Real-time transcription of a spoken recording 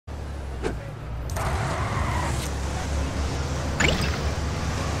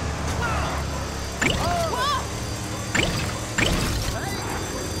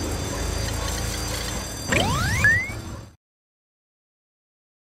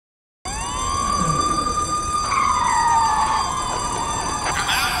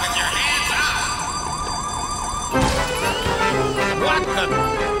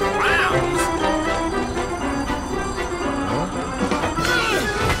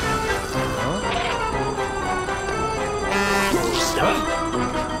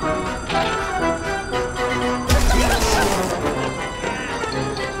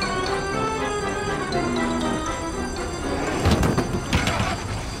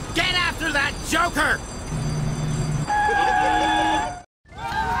Joker!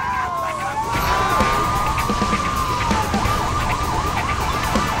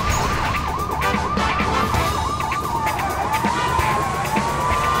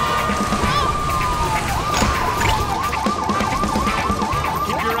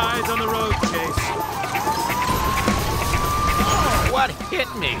 Keep your eyes on the road, Chase. What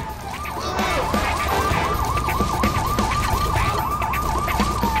hit me?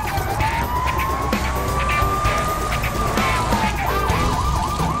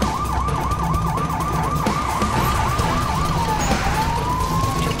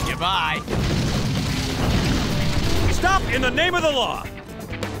 Goodbye. Stop in the name of the law!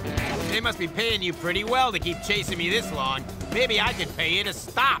 They must be paying you pretty well to keep chasing me this long. Maybe I can pay you to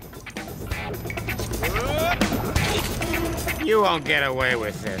stop. You won't get away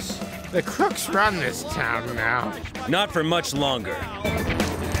with this. The crooks run this town now. Not for much longer.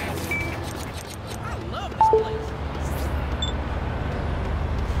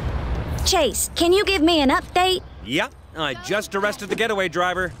 Chase, can you give me an update? Yeah, I just arrested the getaway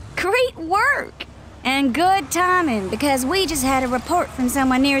driver. Great work! And good timing, because we just had a report from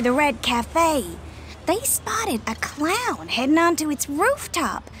someone near the Red Cafe. They spotted a clown heading onto its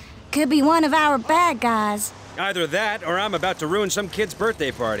rooftop. Could be one of our bad guys. Either that, or I'm about to ruin some kid's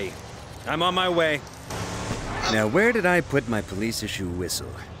birthday party. I'm on my way. Now, where did I put my police-issue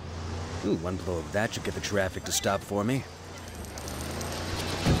whistle? Ooh, one blow of that should get the traffic to stop for me.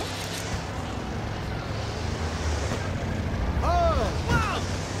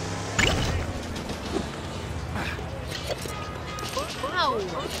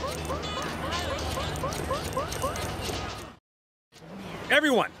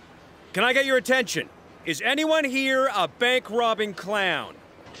 Everyone, can I get your attention? Is anyone here a bank-robbing clown?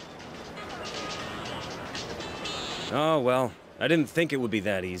 Oh, well, I didn't think it would be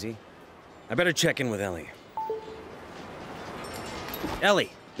that easy. I better check in with Ellie.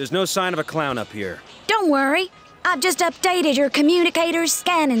 Ellie, there's no sign of a clown up here. Don't worry. I've just updated your communicator's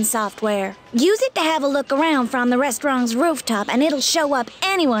scanning software. Use it to have a look around from the restaurant's rooftop, and it'll show up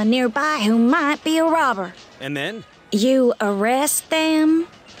anyone nearby who might be a robber. And then? You arrest them.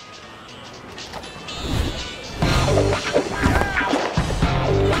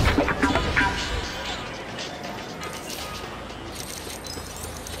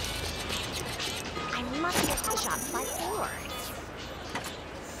 I must get the shots by 4.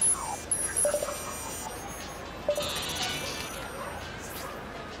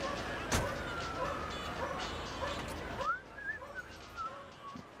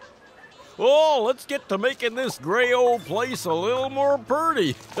 Oh, let's get to making this gray old place a little more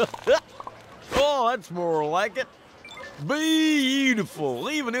pretty. Oh, that's more like it. Beautiful,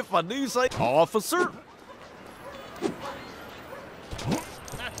 even if I do say, officer.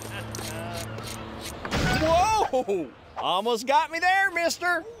 Whoa! Almost got me there,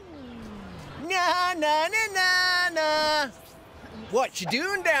 mister. Na na na na na. What you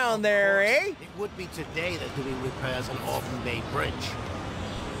doing down there, eh? It would be today they're doing repairs on Orphan Bay Bridge.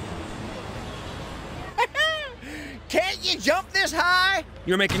 Can't you jump this high?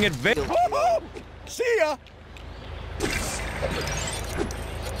 You're making it very... Woo-hoo! See ya!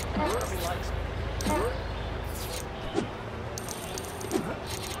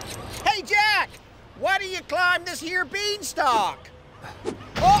 Hey, Jack! Why do you climb this here beanstalk?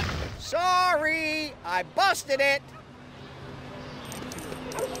 Oh, sorry! I busted it!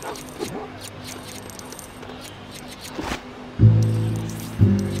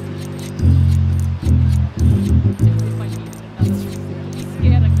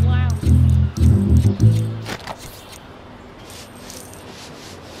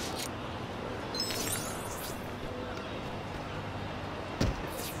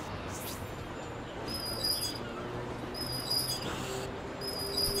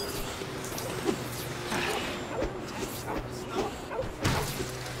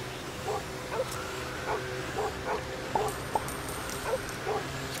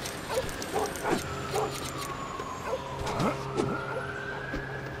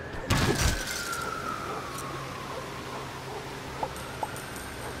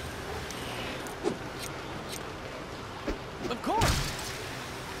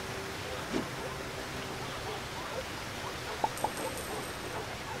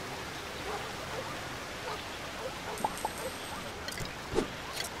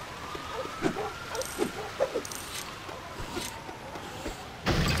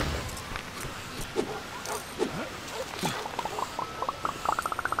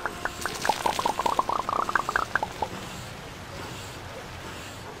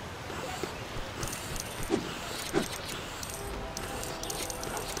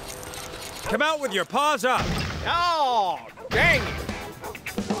 Come out with your paws up! Oh, dang it!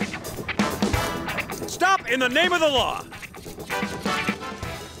 Stop in the name of the law!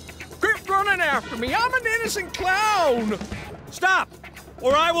 Quit running after me! I'm an innocent clown! Stop!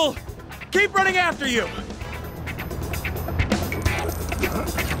 Or I will keep running after you!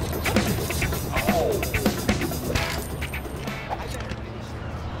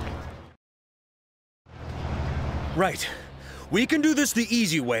 Right. We can do this the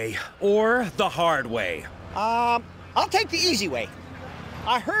easy way, or the hard way. I'll take the easy way.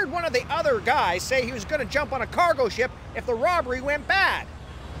 I heard one of the other guys say he was gonna jump on a cargo ship if the robbery went bad.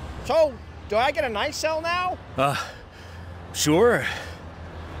 So, do I get a nice cell now? Sure.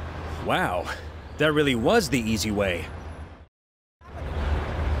 Wow, that really was the easy way.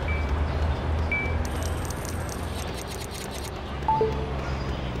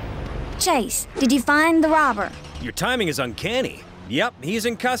 Chase, did you find the robber? Your timing is uncanny. Yep, he's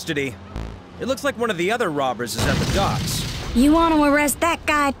in custody. It looks like one of the other robbers is at the docks. You want to arrest that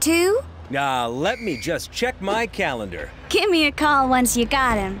guy too? Let me just check my calendar. Give me a call once you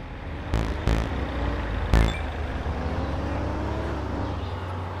got him.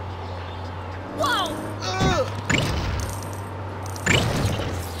 Whoa!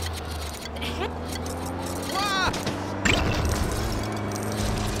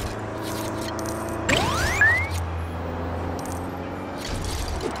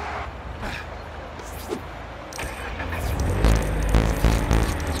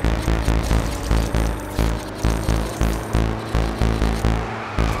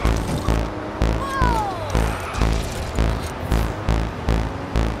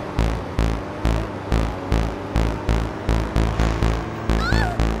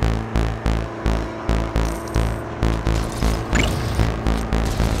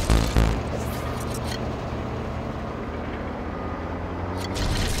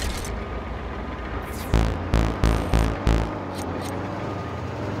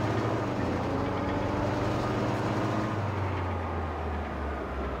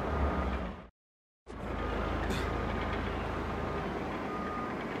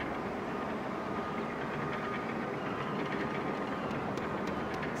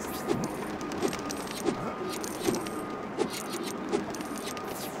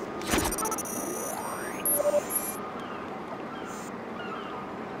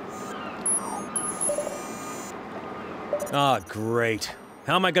 Ah, great.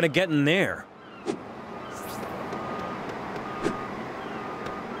 How am I gonna get in there?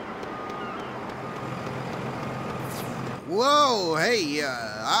 Whoa, hey,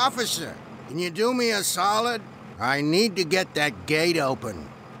 officer, can you do me a solid? I need to get that gate open.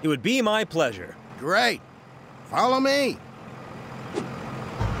 It would be my pleasure. Great. Follow me.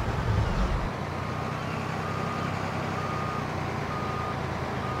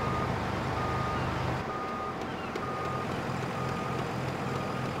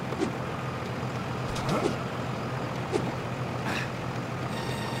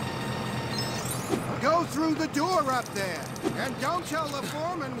 Go through the door up there. And don't tell the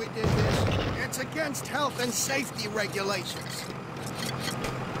foreman we did this. It's against health and safety regulations.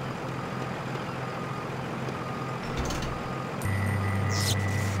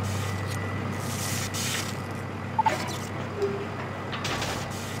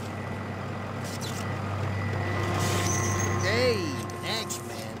 Hey, thanks,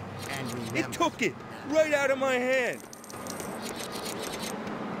 man. And remember... It took it right out of my hand.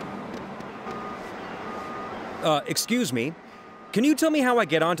 Excuse me. Can you tell me how I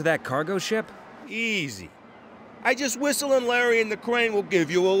get onto that cargo ship? Easy. I just whistle and Larry and the crane will give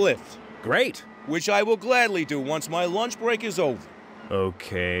you a lift. Great. Which I will gladly do once my lunch break is over.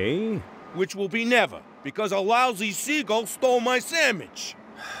 Okay. Which will be never, because a lousy seagull stole my sandwich.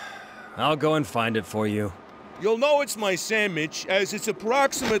 I'll go and find it for you. You'll know it's my sandwich, as it's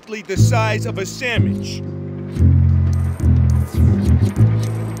approximately the size of a sandwich.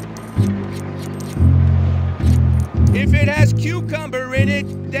 If it has cucumber in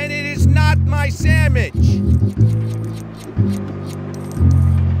it, then it is not my sandwich.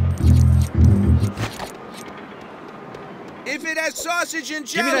 If it has sausage and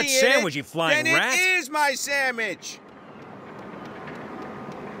jelly Give me that sandwich, in it, you flying then rat. it is my sandwich.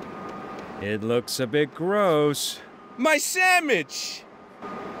 It looks a bit gross. My sandwich.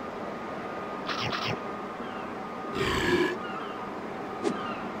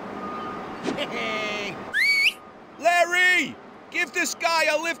 Larry, give this guy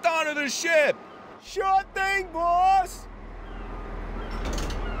a lift onto the ship. Sure thing, boss!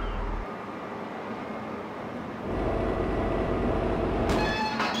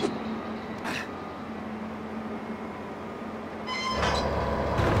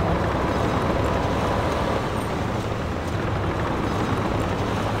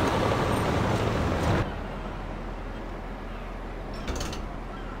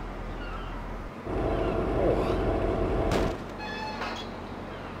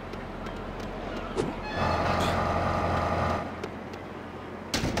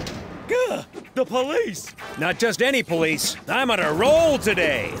 The police! Not just any police. I'm on a roll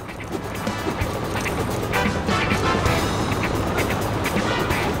today.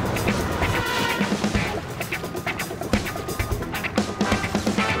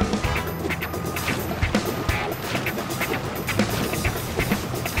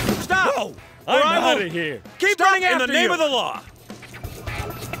 Stop! Whoa! I'm I will out of here. Keep Stop running in after the name you. of the law.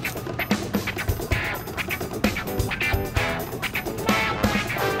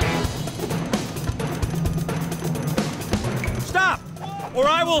 Stop, or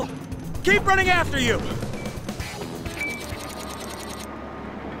I will keep running after you.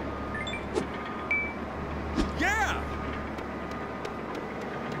 Yeah.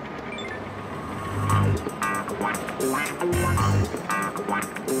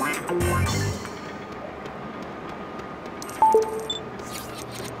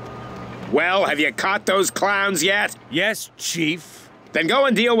 Well, have you caught those clowns yet? Yes, Chief. Then go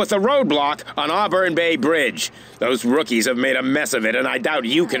and deal with the roadblock on Auburn Bay Bridge. Those rookies have made a mess of it, and I doubt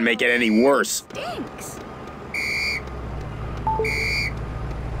you can make it any worse. Thanks.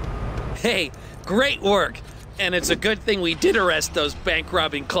 Hey, great work. And it's a good thing we did arrest those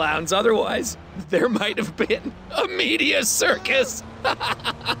bank-robbing clowns. Otherwise, there might have been a media circus.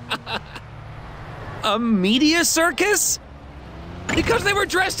 A media circus? Because they were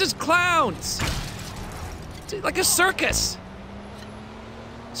dressed as clowns. Like a circus.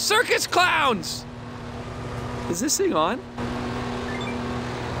 Circus clowns! Is this thing on?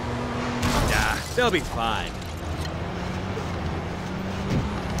 Nah, they'll be fine.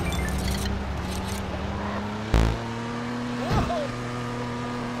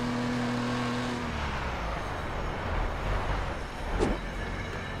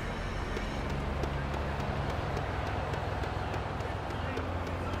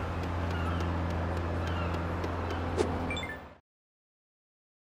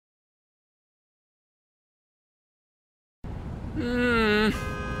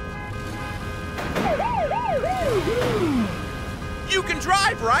 You can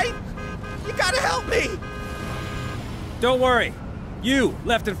drive, right? You gotta help me! Don't worry. You,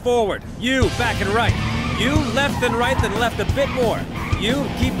 left and forward. You, back and right. You, left and right, then left a bit more. You,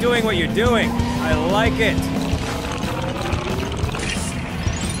 keep doing what you're doing. I like it.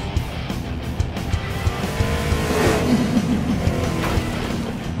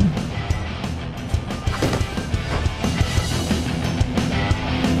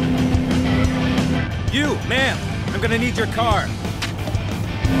 You, ma'am, I'm gonna need your car.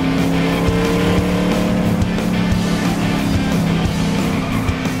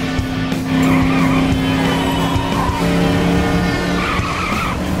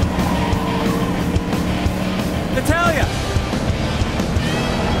 Natalia!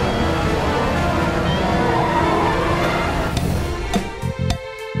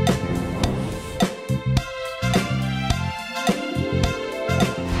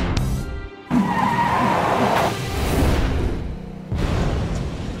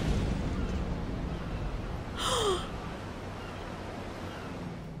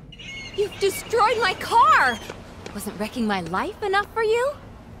 You've destroyed my car! Wasn't wrecking my life enough for you?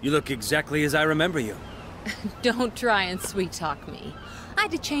 You look exactly as I remember you. Don't try and sweet-talk me. I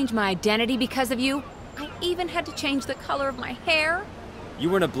had to change my identity because of you. I even had to change the color of my hair. You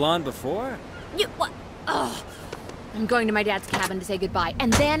weren't a blonde before? You, what? Ugh. I'm going to my dad's cabin to say goodbye,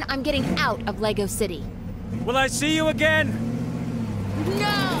 and then I'm getting out of Lego City. Will I see you again?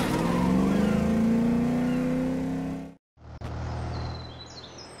 No!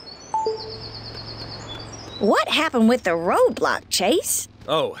 What happened with the roadblock, Chase?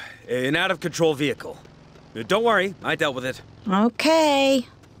 Oh, an out-of-control vehicle. Don't worry, I dealt with it. Okay.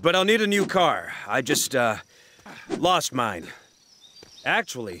 But I'll need a new car. I just, lost mine.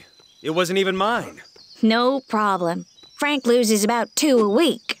 Actually, it wasn't even mine. No problem. Frank loses about 2 a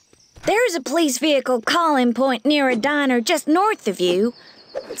week. There's a police vehicle calling point near a diner just north of you.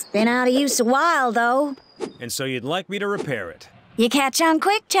 It's been out of use a while, though. And so you'd like me to repair it? You catch on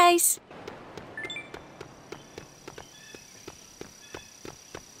quick, Chase.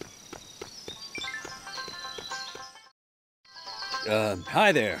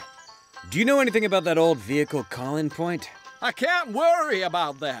 Hi there. Do you know anything about that old vehicle calling point? I can't worry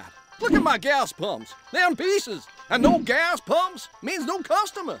about that. Look at my gas pumps. They're in pieces. And no gas pumps means no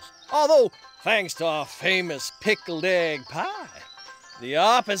customers. Although, thanks to our famous pickled egg pie, the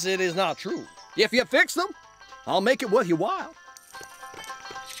opposite is not true. If you fix them, I'll make it worth your while.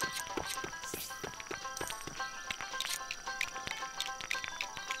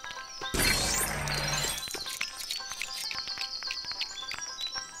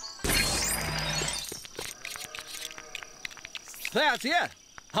 That's it.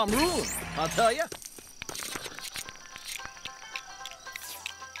 I'm ruined, I'll tell you.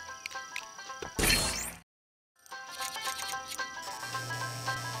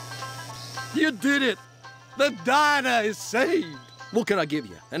 You did it! The diner is saved! What can I give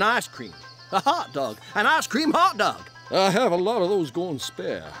you? An ice cream? A hot dog? An ice cream hot dog? I have a lot of those going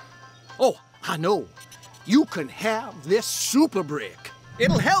spare. Oh, I know. You can have this super brick.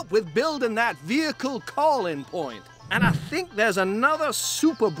 It'll help with building that vehicle calling point. And I think there's another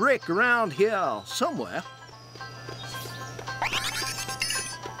super brick around here somewhere.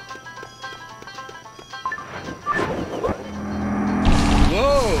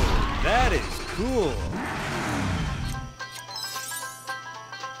 Whoa, that is cool.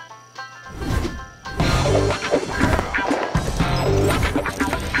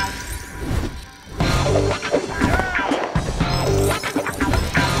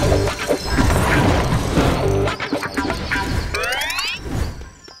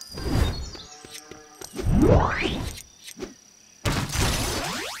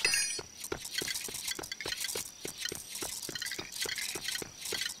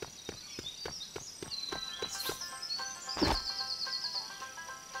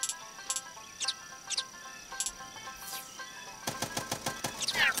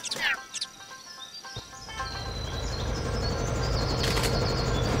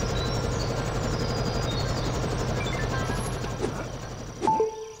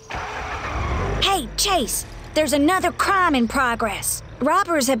 Hey, Chase, there's another crime in progress.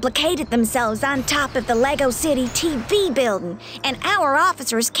 Robbers have blockaded themselves on top of the Lego City TV building, and our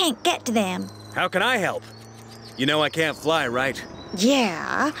officers can't get to them. How can I help? You know I can't fly, right?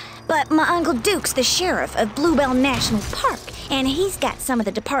 Yeah, but my Uncle Duke's the sheriff of Bluebell National Park, and he's got some of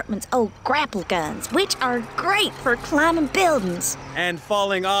the department's old grapple guns, which are great for climbing buildings. And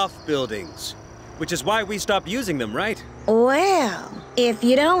falling off buildings. Which is why we stopped using them, right? Well, if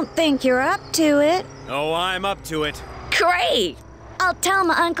you don't think you're up to it... Oh, I'm up to it. Great! I'll tell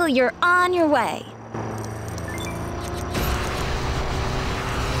my uncle you're on your way.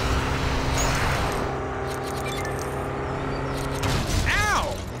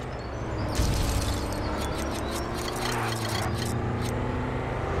 Ow!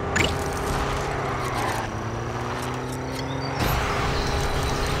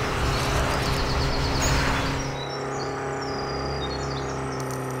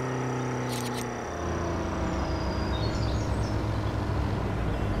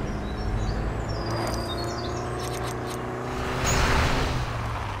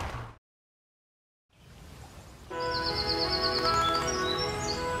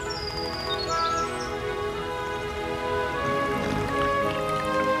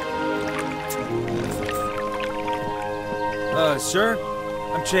 Sir?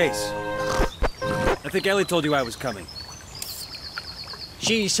 I'm Chase. I think Ellie told you I was coming.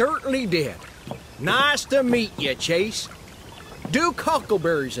 She certainly did. Nice to meet you, Chase. Duke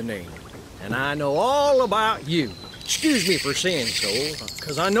Huckleberry's the name, and I know all about you. Excuse me for saying so,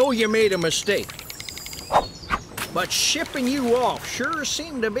 because I know you made a mistake. But shipping you off sure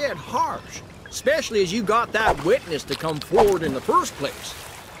seemed a bit harsh, especially as you got that witness to come forward in the first place.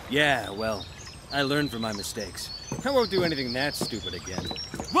 Yeah, well, I learned from my mistakes. I won't do anything that stupid again.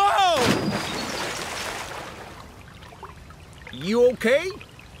 Whoa! You okay?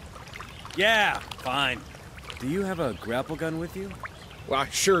 Yeah, fine. Do you have a grapple gun with you? Well, I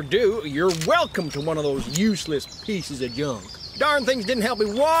sure do. You're welcome to one of those useless pieces of junk. Darn things didn't help me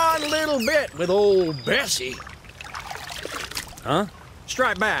one little bit with old Bessie. Huh?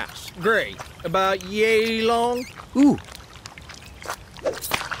 Striped bass, gray, about yay long. Ooh.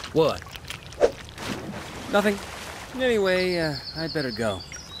 What? Nothing. Anyway, I'd better go.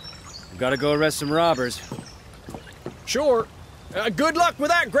 I've gotta go arrest some robbers. Sure. Good luck with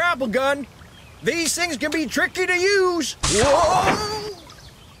that grapple gun. These things can be tricky to use. Whoa!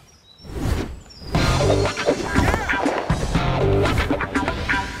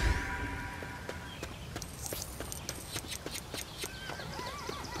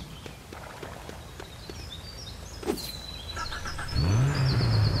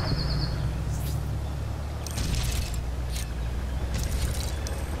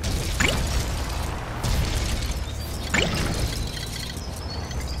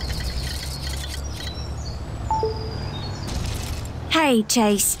 Hey,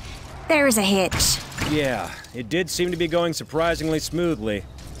 Chase, there's a hitch. Yeah, it did seem to be going surprisingly smoothly.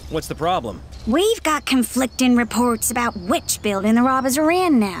 What's the problem? We've got conflicting reports about which building the robbers are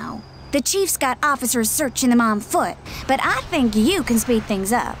in now. The chief's got officers searching them on foot, but I think you can speed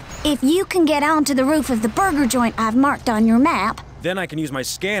things up. If you can get onto the roof of the burger joint I've marked on your map... Then I can use my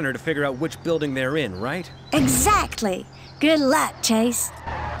scanner to figure out which building they're in, right? Exactly. Good luck, Chase.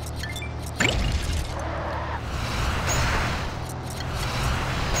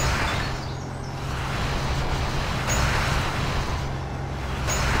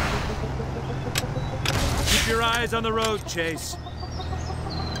 your eyes on the road, Chase.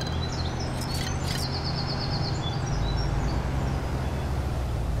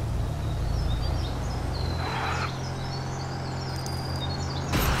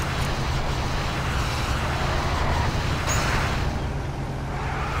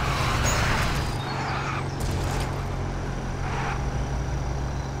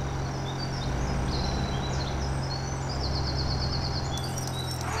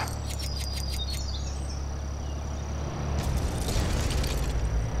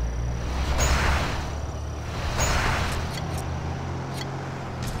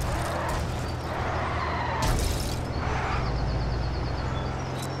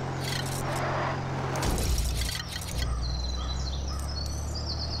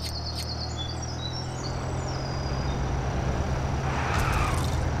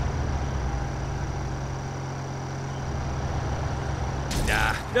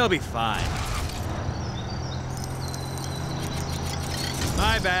 Nah, they'll be fine.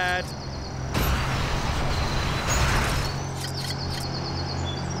 My bad.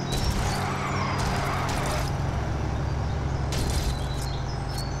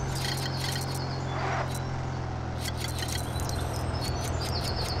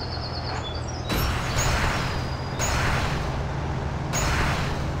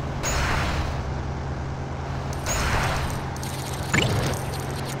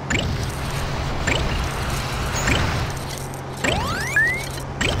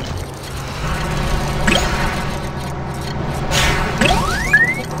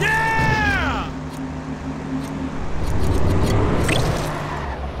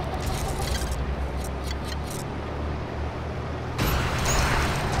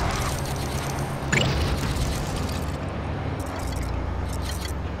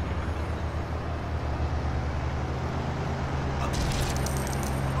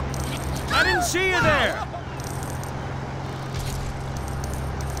 I didn't see you there!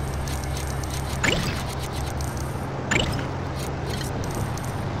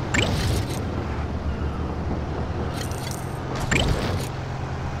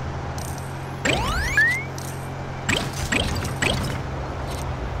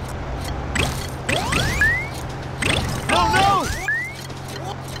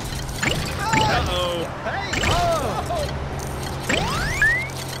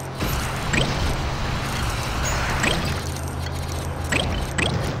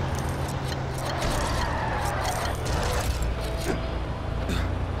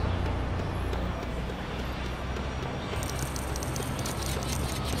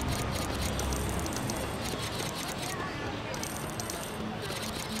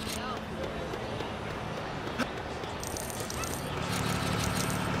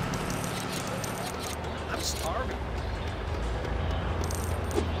 Starving.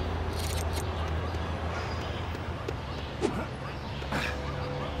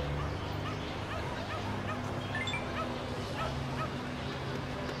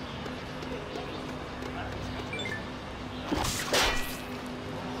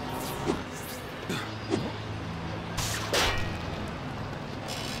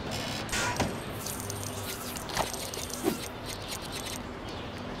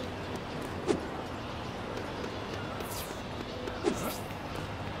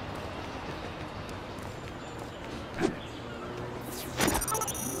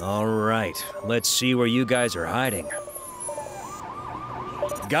 All right, let's see where you guys are hiding.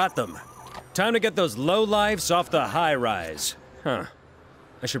 Got them. Time to get those lowlifes off the high-rise. Huh.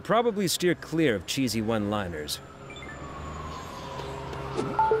 I should probably steer clear of cheesy one-liners.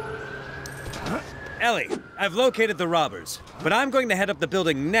 Ellie, I've located the robbers, but I'm going to head up the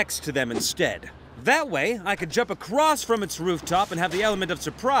building next to them instead. That way, I could jump across from its rooftop and have the element of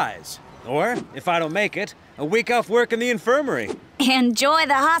surprise. Or, if I don't make it, a week off work in the infirmary. Enjoy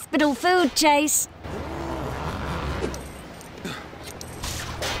the hospital food, Chase.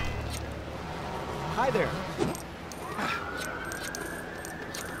 Hi there.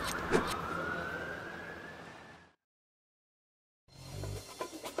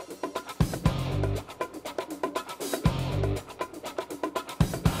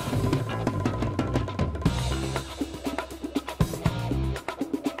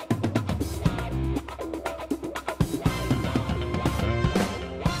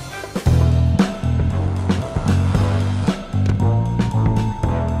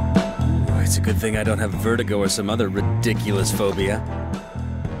 Good thing I don't have vertigo or some other ridiculous phobia.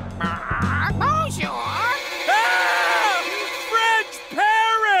 Bonjour! Ah! French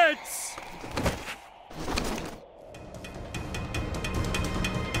parrots!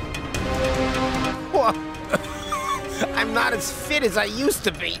 I'm not as fit as I used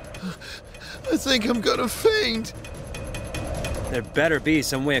to be. I think I'm gonna faint. There better be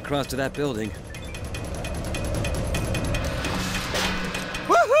some way across to that building.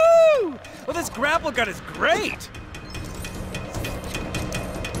 Woohoo! Well, this grapple gun is great!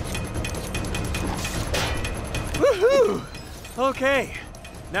 Woohoo! Okay,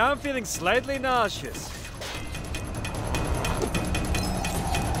 now I'm feeling slightly nauseous.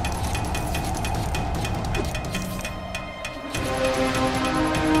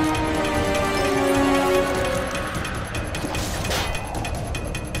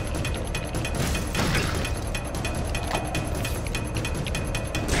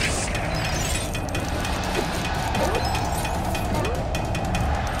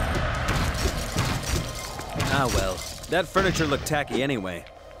 Ah well, that furniture looked tacky anyway.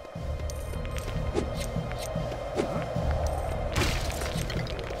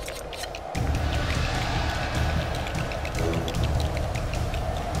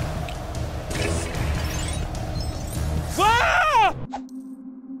 Whoa!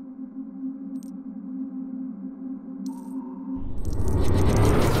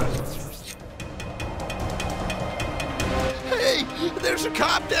 Hey, there's a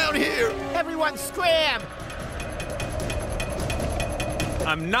cop down here. Everyone scram!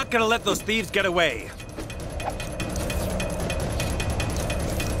 I'm not gonna let those thieves get away.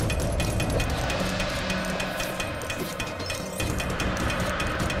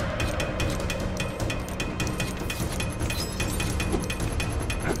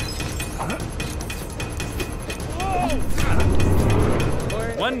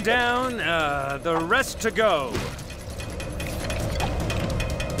 One down, the rest to go.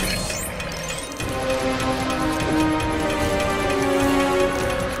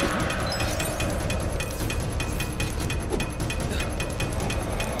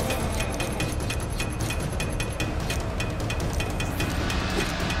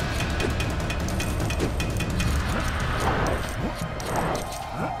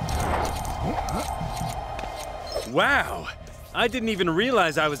 Wow, I didn't even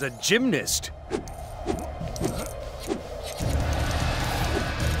realize I was a gymnast.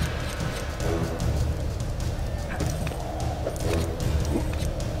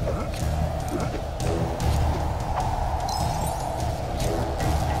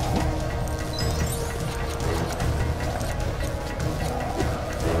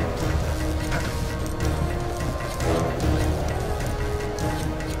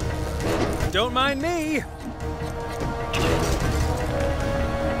 Don't mind me.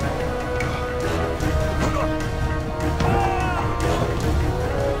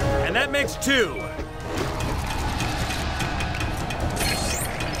 And that makes 2.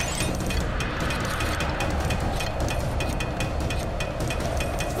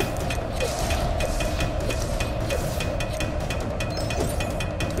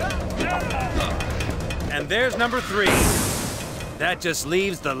 And there's number 3. That just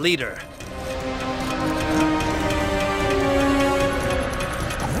leaves the leader.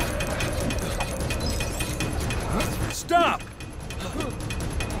 Stop!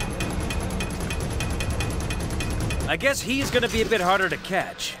 I guess he's gonna be a bit harder to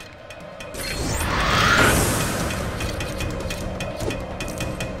catch.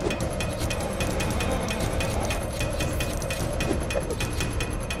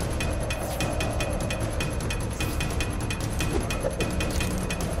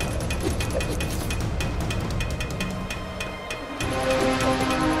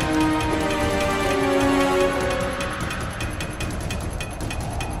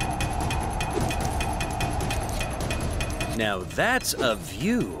 Now that's a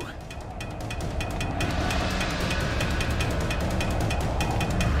view.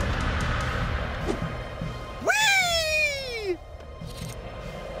 Whee!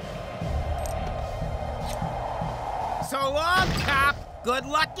 So long, cop. Good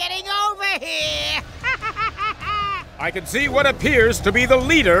luck getting over here. I can see what appears to be the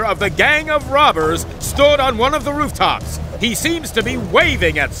leader of the gang of robbers stood on one of the rooftops. He seems to be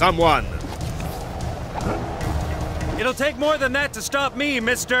waving at someone. It'll take more than that to stop me,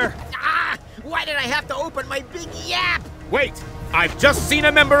 mister. Ah! Why did I have to open my big yap? Wait, I've just seen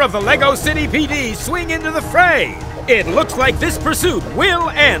a member of the Lego City PD swing into the fray. It looks like this pursuit will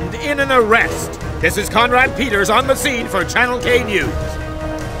end in an arrest. This is Conrad Peters on the scene for Channel K News.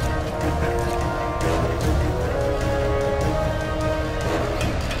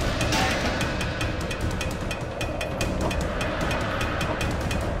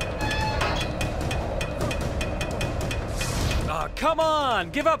 Come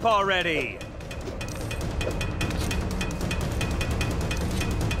on, give up already!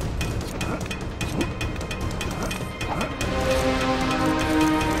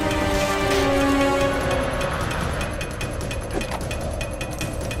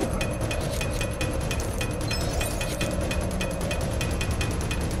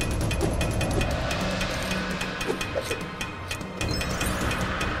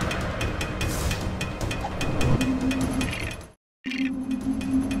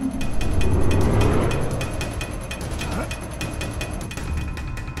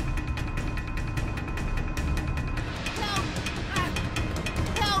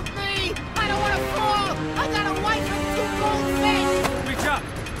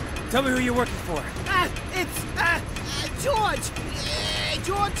 Tell me who you're working for. It's, George.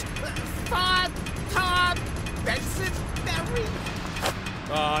 George Tom Benson Berry.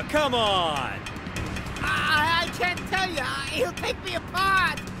 Aw, come on! I can't tell you. He'll take me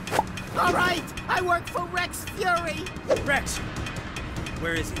apart. All right, I work for Rex Fury. Rex!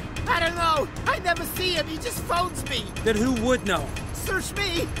 Where is he? I don't know. I never see him. He just phones me. Then who would know? Search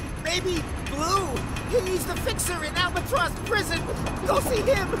me. Maybe Blue. He's the fixer in Albatross prison. Go see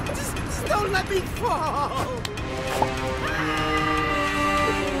him. Just don't let me fall.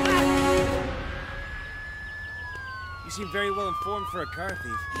 You seem very well informed for a car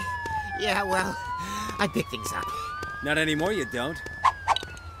thief. Yeah, well, I pick things up. Not anymore, you don't.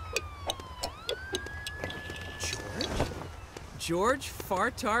 George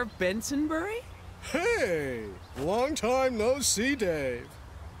Fartar Bensonbury? Hey, long time no see, Dave.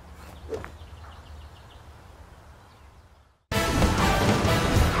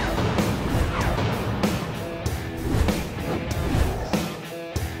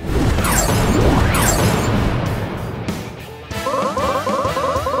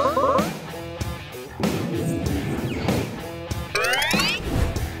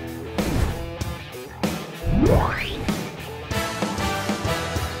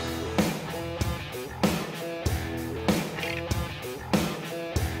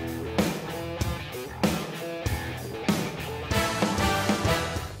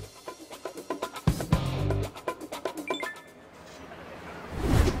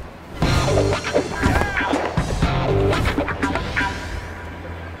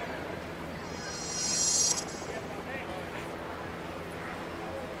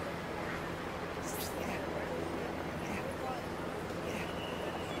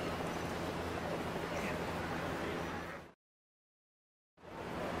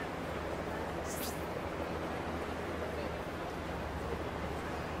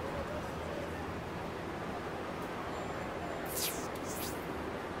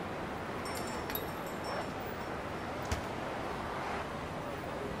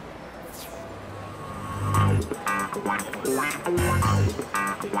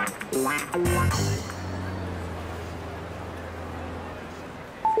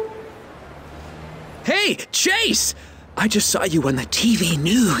 Hey, Chase! I just saw you on the TV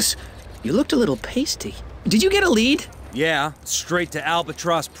news. You looked a little pasty. Did you get a lead? Yeah, straight to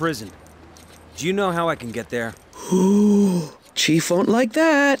Albatross prison. Do you know how I can get there? Ooh, Chief won't like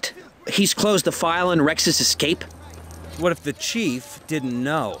that. He's closed the file on Rex's escape. What if the Chief didn't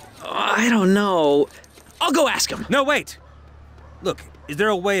know? I don't know. I'll go ask him. No, wait! Look, is there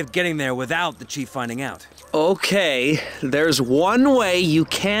a way of getting there without the Chief finding out? Okay, there's one way you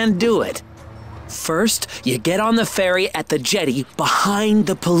can do it. First, you get on the ferry at the jetty behind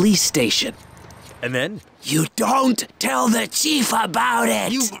the police station. And then? You don't tell the Chief about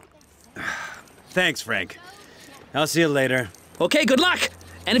it! Thanks, Frank. I'll see you later. Okay, good luck!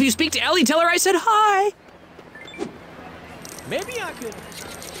 And if you speak to Ellie, tell her I said hi! Maybe I could...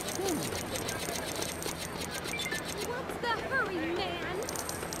 What's the hurry, man?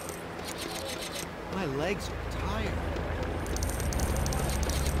 My legs are tired.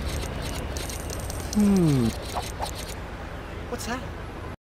 What's that?